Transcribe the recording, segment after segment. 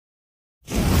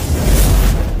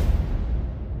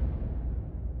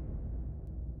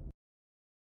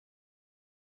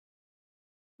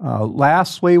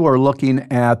Lastly, we're looking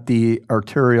at the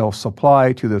arterial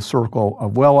supply to the circle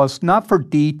of Willis, not for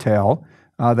detail,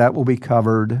 that will be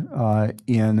covered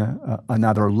in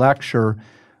another lecture,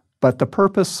 but the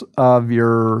purpose of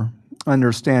your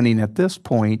understanding at this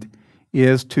point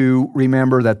is to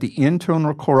remember that the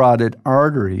internal carotid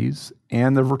arteries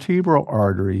and the vertebral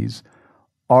arteries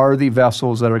are the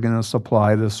vessels that are going to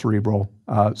supply the cerebral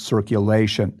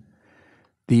circulation.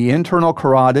 The internal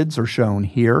carotids are shown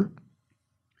here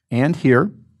and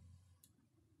here.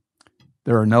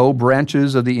 There are no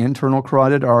branches of the internal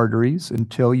carotid arteries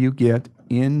until you get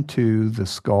into the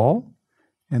skull,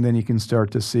 and then you can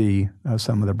start to see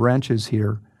some of the branches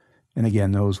here. And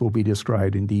again, those will be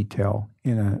described in detail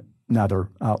in another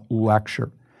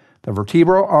lecture. The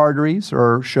vertebral arteries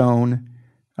are shown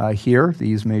here,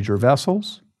 these major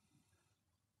vessels,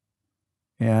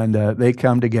 and they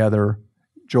come together,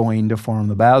 join to form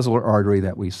the basilar artery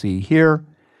that we see here.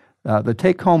 The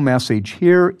take-home message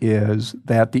here is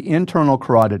that the internal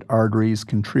carotid arteries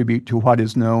contribute to what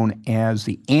is known as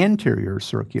the anterior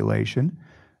circulation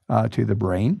to the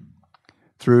brain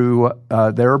through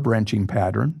their branching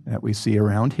pattern that we see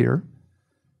around here,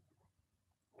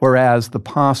 whereas the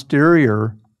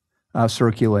posterior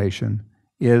circulation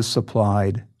is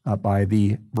supplied by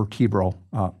the vertebral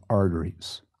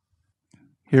arteries.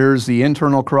 Here's the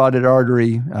internal carotid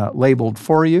artery labeled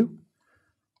for you.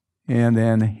 And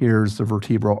then here's the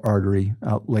vertebral artery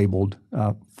labeled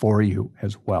for you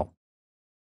as well.